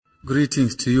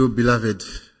Greetings to you, beloved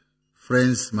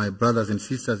friends, my brothers and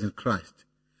sisters in Christ.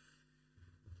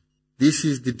 This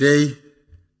is the day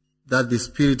that the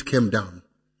Spirit came down,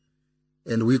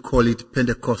 and we call it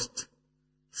Pentecost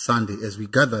Sunday as we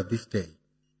gather this day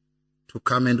to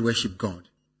come and worship God.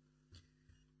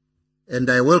 And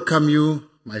I welcome you,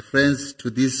 my friends, to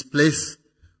this place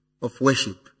of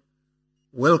worship.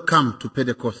 Welcome to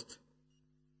Pentecost.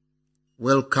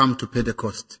 Welcome to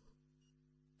Pentecost.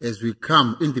 As we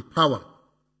come in the power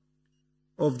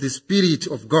of the Spirit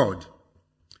of God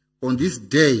on this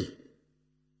day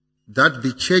that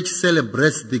the church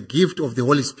celebrates the gift of the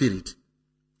Holy Spirit,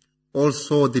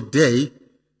 also the day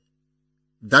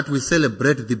that we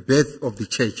celebrate the birth of the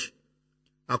church,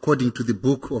 according to the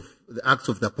book of the Acts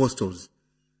of the Apostles.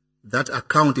 That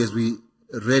account, as we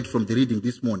read from the reading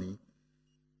this morning,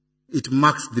 it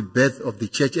marks the birth of the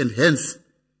church, and hence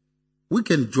we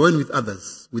can join with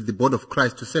others, with the body of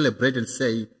Christ, to celebrate and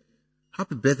say,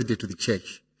 happy birthday to the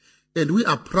church. And we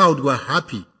are proud, we are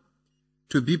happy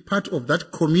to be part of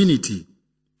that community,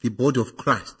 the body of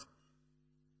Christ,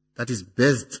 that is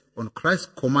based on Christ's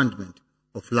commandment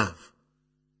of love.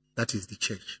 That is the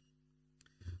church.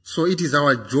 So it is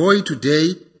our joy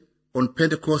today on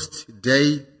Pentecost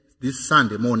Day, this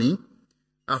Sunday morning,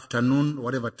 afternoon,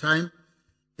 whatever time,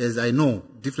 as I know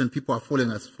different people are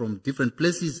following us from different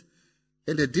places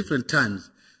and at different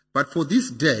times. But for this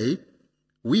day,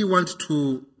 we want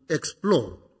to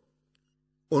explore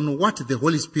on what the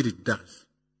Holy Spirit does.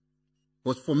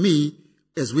 But for me,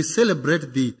 as we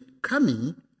celebrate the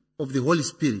coming of the Holy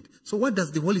Spirit, so what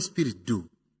does the Holy Spirit do?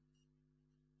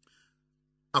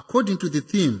 According to the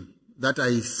theme that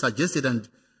I suggested and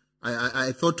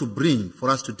I thought to bring for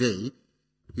us today,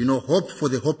 hope for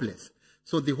the hopeless.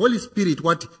 So the Holy Spirit,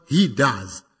 what he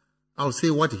does, I'll say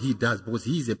what he does because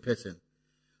he is a person.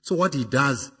 So what he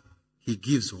does, he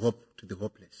gives hope to the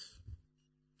hopeless.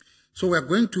 So we are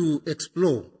going to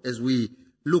explore as we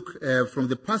look from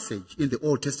the passage in the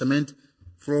Old Testament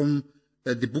from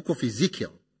the book of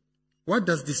Ezekiel. What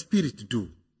does the Spirit do?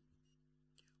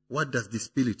 What does the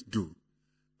Spirit do?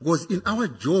 Because in our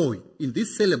joy, in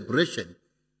this celebration,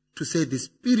 to say the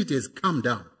Spirit has come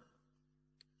down,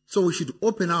 so we should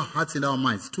open our hearts and our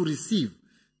minds to receive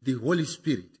the Holy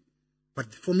Spirit.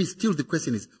 But for me, still the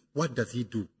question is, what does he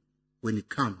do when he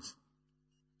comes?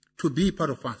 To be part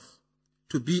of us,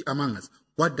 to be among us.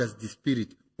 What does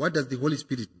the Holy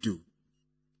Spirit do?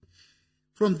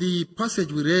 From the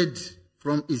passage we read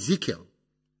from Ezekiel,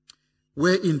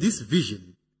 where in this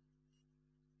vision,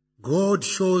 God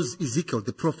shows Ezekiel,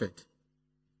 the prophet,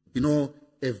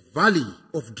 a valley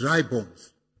of dry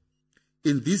bones.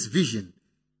 In this vision,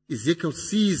 Ezekiel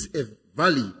sees a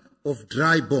valley of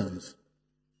dry bones.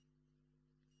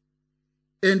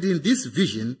 And in this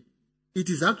vision, it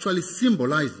is actually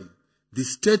symbolizing the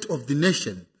state of the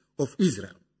nation of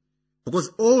Israel. Because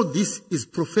all this is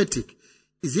prophetic.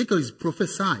 Ezekiel is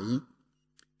prophesying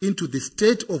into the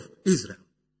state of Israel.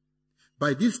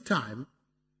 By this time,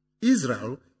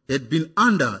 Israel had been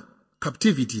under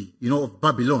captivity, of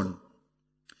Babylon.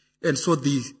 And so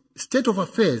the state of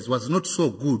affairs was not so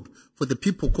good for the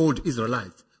people called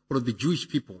Israelites, or the Jewish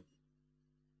people.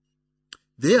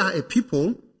 They are a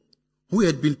people who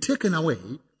had been taken away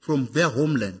from their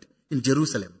homeland in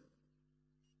Jerusalem.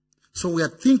 So we are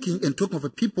thinking and talking of a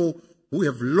people who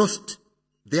have lost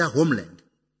their homeland.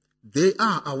 They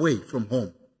are away from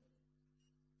home.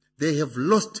 They have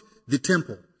lost the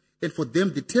temple. And for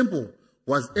them, the temple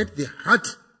was at the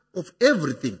heart of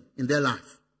everything in their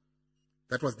life.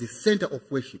 That was the center of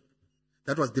worship.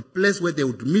 That was the place where they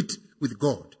would meet with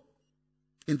God,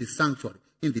 in the sanctuary,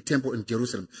 in the temple in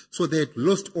Jerusalem. So they had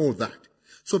lost all that.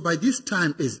 So by this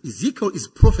time, as Ezekiel is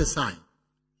prophesying,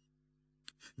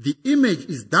 the image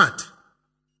is that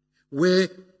where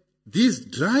these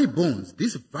dry bones,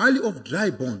 this valley of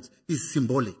dry bones is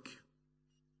symbolic.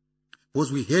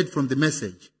 Because we heard from the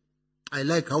message, I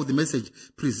like how the message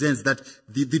presents that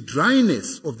the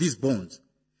dryness of these bones,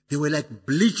 they were like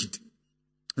bleached,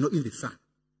 in the sun.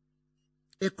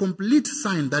 A complete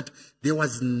sign that there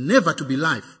was never to be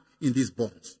life in these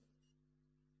bones.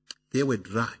 They were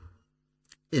dry.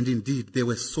 And indeed, they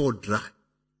were so dry.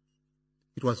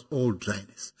 It was all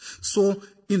dryness. So,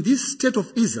 in this state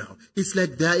of Israel, it's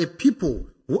like there are a people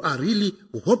who are really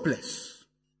hopeless.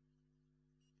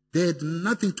 They had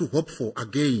nothing to hope for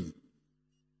again.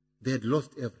 They had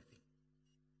lost everything.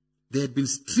 They had been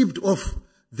stripped of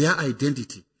their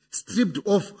identity, stripped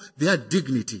of their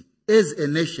dignity as a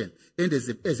nation and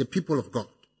as a people of God.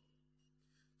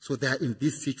 So they are in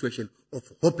this situation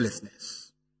of hopelessness.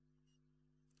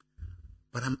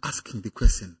 But I'm asking the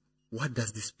question, what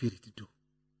does the Spirit do?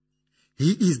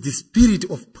 He is the spirit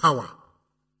of power,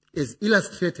 as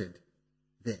illustrated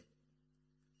there.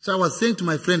 So I was saying to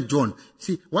my friend John,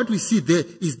 see, what we see there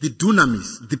is the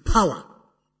dunamis, the power.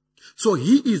 So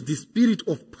he is the spirit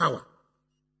of power.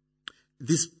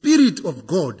 The spirit of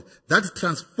God that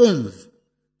transforms,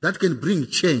 that can bring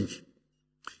change.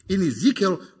 In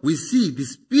Ezekiel, we see the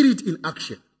spirit in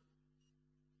action,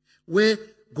 where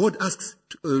God asks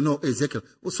Ezekiel,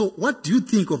 so what do you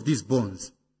think of these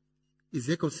bones?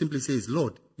 Ezekiel simply says,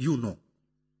 Lord, you know.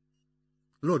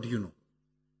 Lord, you know.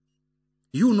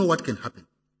 You know what can happen.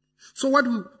 So what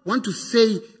we want to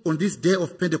say on this day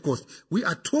of Pentecost, we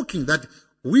are talking that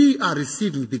we are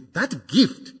receiving that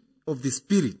gift of the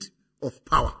spirit of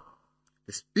power.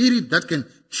 The spirit that can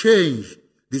change,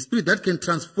 the spirit that can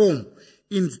transform.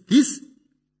 In this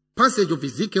passage of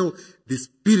Ezekiel, the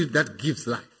spirit that gives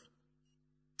life.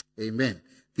 Amen.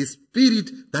 The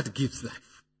spirit that gives life.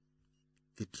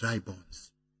 The dry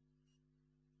bones.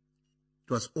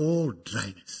 It was all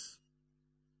dryness.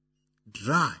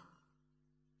 Dry,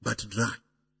 but dry.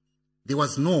 There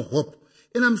was no hope.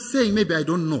 And I'm saying, maybe I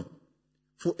don't know,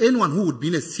 for anyone who would be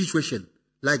in a situation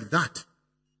like that,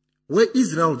 where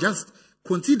Israel just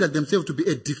considered themselves to be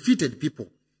a defeated people,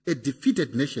 a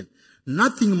defeated nation,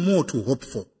 nothing more to hope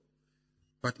for.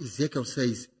 But Ezekiel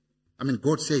says,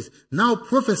 God says, now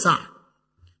prophesy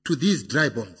to these dry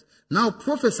bones. Now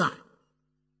prophesy.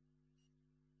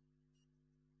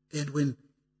 And when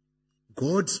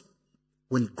God's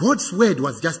word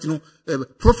was just,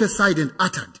 prophesied and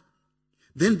uttered,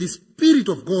 then the Spirit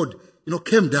of God,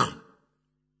 came down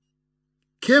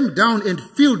and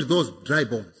filled those dry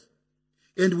bones.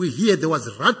 And we hear there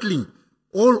was rattling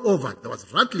all over. There was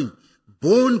rattling.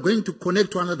 Bone going to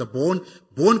connect to another bone,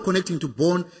 bone connecting to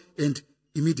bone, and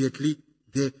immediately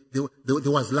there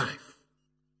was life.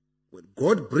 When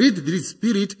God breathed the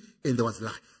Spirit, and there was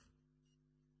life.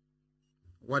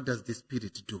 What does the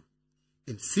Spirit do?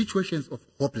 In situations of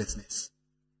hopelessness,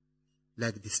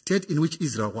 like the state in which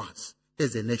Israel was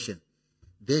as a nation,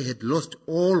 they had lost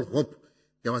all hope.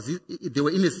 They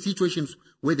were in a situation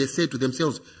where they said to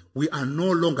themselves, we are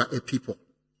no longer a people.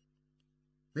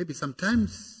 Maybe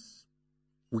sometimes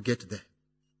we get there.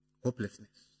 Hopelessness.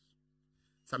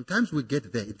 Sometimes we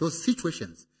get there in those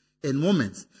situations and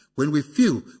moments when we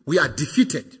feel we are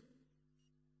defeated.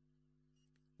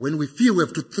 When we feel we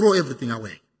have to throw everything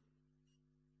away.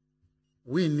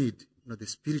 We need, the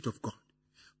Spirit of God.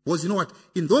 Because you know what?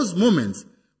 In those moments,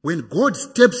 when God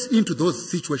steps into those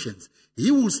situations,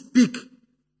 He will speak.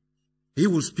 He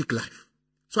will speak life.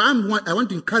 So I want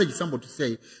to encourage somebody to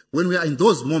say, when we are in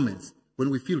those moments, when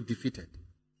we feel defeated,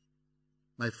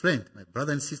 my friend, my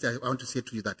brother and sister, I want to say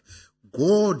to you that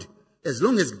God, as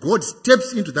long as God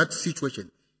steps into that situation,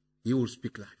 He will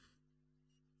speak life.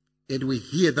 And we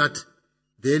hear that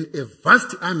then a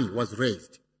vast army was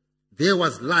raised. There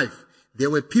was life. There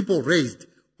were people raised,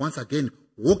 once again,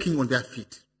 walking on their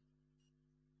feet.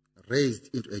 Raised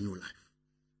into a new life.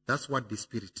 That's what the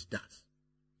Spirit does.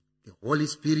 The Holy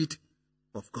Spirit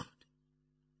of God.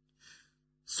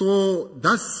 So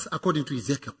that's according to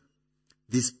Ezekiel.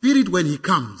 The Spirit, when He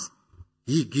comes,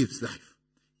 He gives life.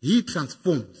 He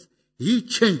transforms. He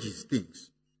changes things.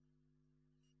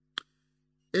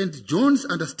 And John's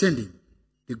understanding,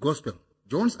 the gospel,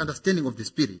 John's understanding of the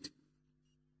Spirit.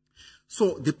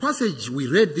 So the passage we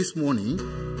read this morning,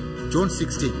 John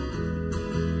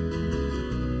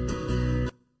 16.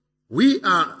 We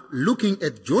are looking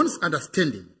at John's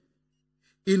understanding,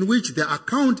 in which the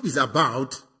account is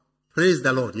about, praise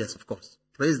the Lord, yes, of course,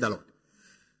 praise the Lord.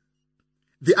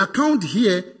 The account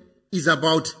here is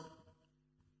about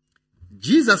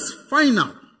Jesus'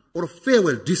 final or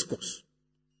farewell discourse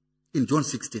in John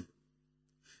 16.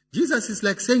 Jesus is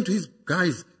like saying to His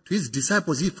guys, to His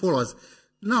disciples, His followers,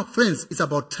 now friends, it's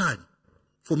about time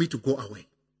for me to go away.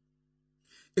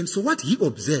 And so what He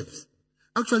observes,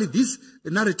 actually this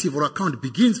narrative or account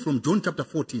begins from John chapter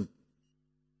 14,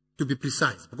 to be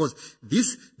precise, because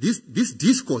this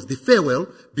discourse, the farewell,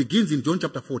 begins in John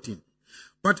chapter 14.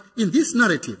 But in this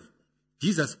narrative,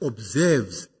 Jesus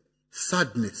observes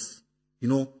sadness,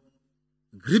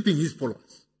 gripping His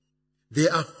followers. They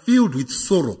are filled with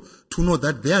sorrow to know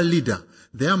that their leader,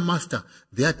 their master,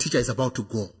 their teacher is about to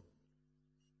go.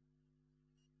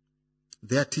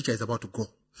 Their teacher is about to go.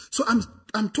 So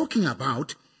I'm talking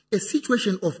about a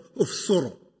situation of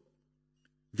sorrow.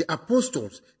 The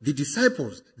apostles, the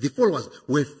disciples, the followers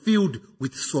were filled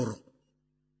with sorrow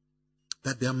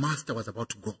that their master was about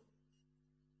to go.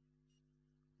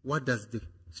 What does the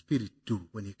Spirit do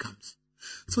when He comes?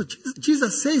 So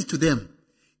Jesus says to them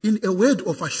in a word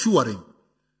of assuring,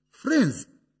 friends,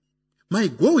 my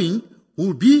going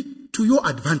will be to your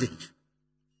advantage.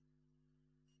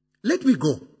 let me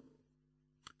go.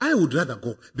 I would rather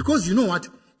go. Because you know what?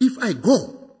 If I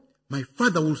go, my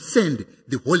Father will send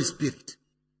the Holy Spirit,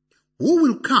 who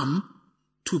will come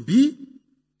to be,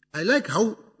 I like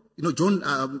how,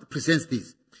 John presents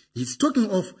this. He's talking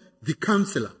of the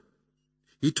counselor.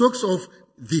 He talks of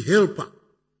the helper.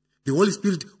 The Holy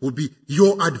Spirit will be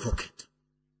your advocate.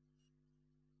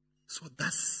 So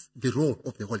that's the role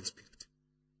of the Holy Spirit.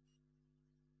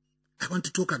 I want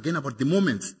to talk again about the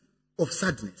moments of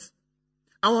sadness,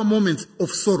 our moments of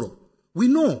sorrow. We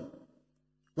know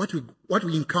what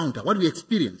we encounter, what we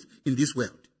experience in this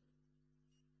world.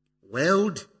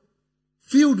 World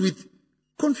filled with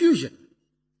confusion.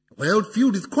 World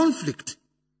filled with conflict.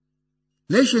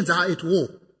 Nations are at war.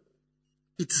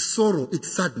 It's sorrow,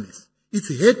 it's sadness, it's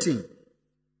hurting,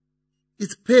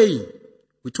 it's pain.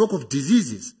 We talk of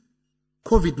diseases.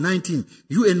 COVID-19,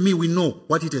 you and me, we know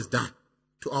what it has done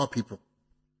to our people.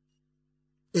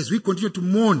 As we continue to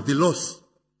mourn the loss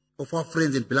of our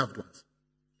friends and beloved ones,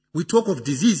 we talk of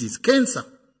diseases, cancer,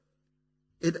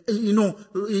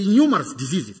 numerous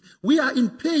diseases. We are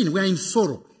in pain, we are in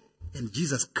sorrow. And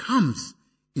Jesus comes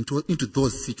into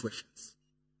those situations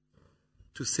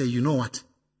to say, you know what?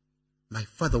 My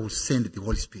Father will send the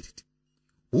Holy Spirit,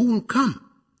 who will come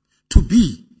to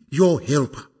be your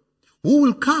helper, who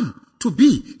will come to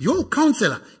be your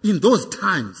counselor in those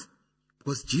times.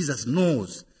 Because Jesus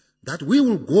knows that we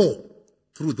will go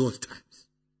through those times.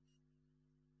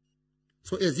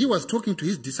 So as he was talking to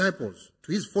his disciples,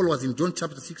 to his followers in John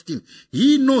chapter 16,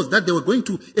 he knows that they were going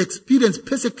to experience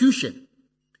persecution.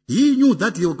 He knew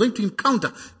that they were going to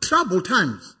encounter troubled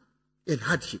times and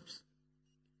hardships.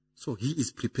 So he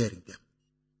is preparing them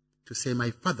to say,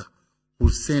 my Father will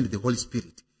send the Holy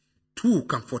Spirit to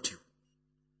comfort you.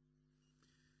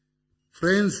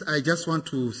 Friends, I just want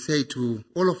to say to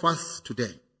all of us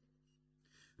today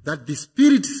that the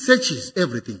Spirit searches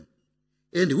everything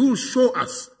and will show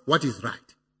us what is right.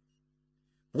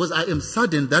 Because I am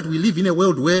saddened that we live in a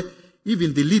world where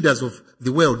even the leaders of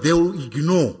the world, they will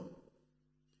ignore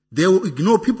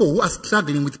people who are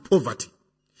struggling with poverty.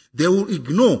 They will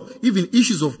ignore even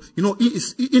issues of,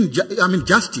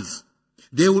 justice.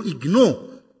 They will ignore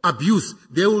abuse.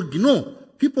 They will ignore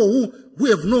people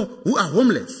who are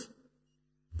homeless.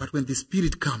 But when the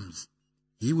Spirit comes,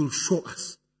 he will show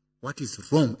us what is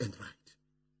wrong and right.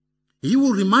 He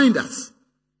will remind us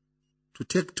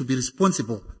to be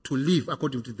responsible, to live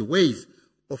according to the ways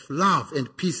of love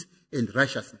and peace and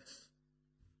righteousness,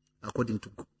 according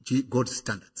to God's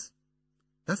standards.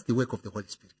 That's the work of the Holy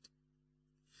Spirit.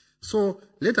 So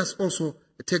let us also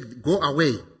go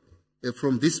away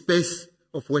from this space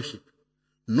of worship,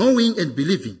 knowing and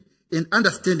believing and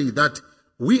understanding that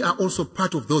we are also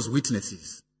part of those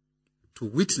witnesses, to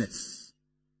witness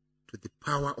to the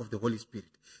power of the Holy Spirit.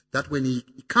 That when he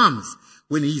comes,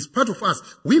 when he is part of us,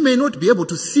 we may not be able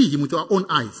to see him with our own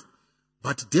eyes,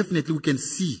 but definitely we can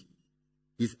see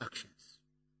his actions.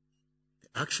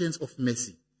 The actions of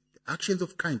mercy, the actions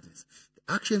of kindness,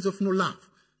 the actions of love,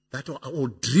 that are all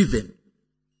driven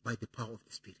by the power of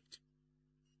the Spirit.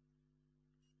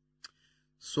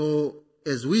 So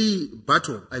as we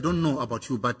battle, I don't know about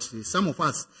you, but some of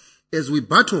us, as we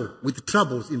battle with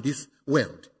troubles in this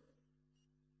world,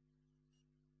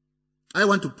 I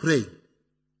want to pray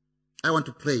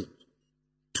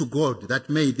to God that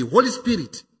may the Holy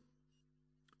Spirit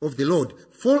of the Lord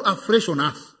fall afresh on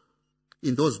us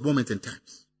in those moments and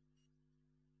times.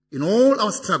 In all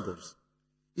our struggles,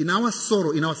 in our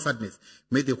sorrow, in our sadness,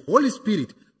 may the Holy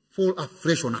Spirit fall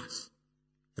afresh on us.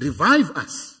 Revive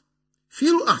us.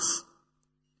 Fill us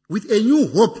with a new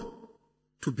hope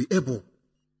to be able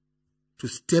to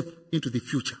step into the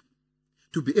future,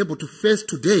 to be able to face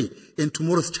today and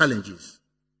tomorrow's challenges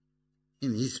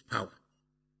in his power.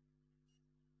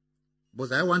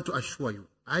 But I want to assure you,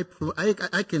 I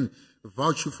can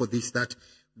vouch you for this, that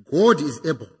God is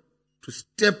able to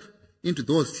step into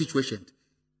those situations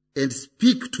and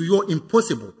speak to your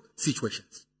impossible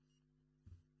situations.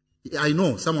 I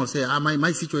know someone will say,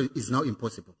 my situation is now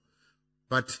impossible.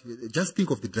 But just think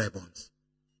of the dry bones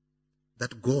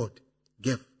that God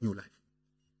gave new life.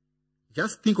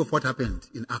 Just think of what happened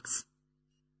in Acts.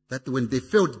 That when they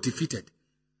felt defeated,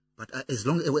 but as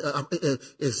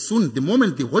soon, the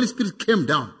moment the Holy Spirit came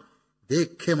down, they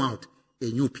came out a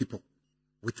new people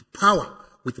with power,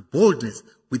 with boldness,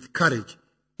 with courage,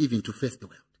 even to face the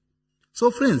world.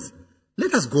 So friends,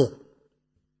 let us go.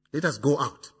 Let us go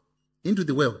out into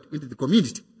the world, into the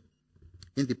community,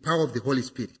 in the power of the Holy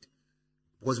Spirit.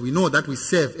 Because we know that we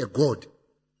serve a God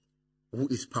who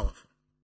is powerful.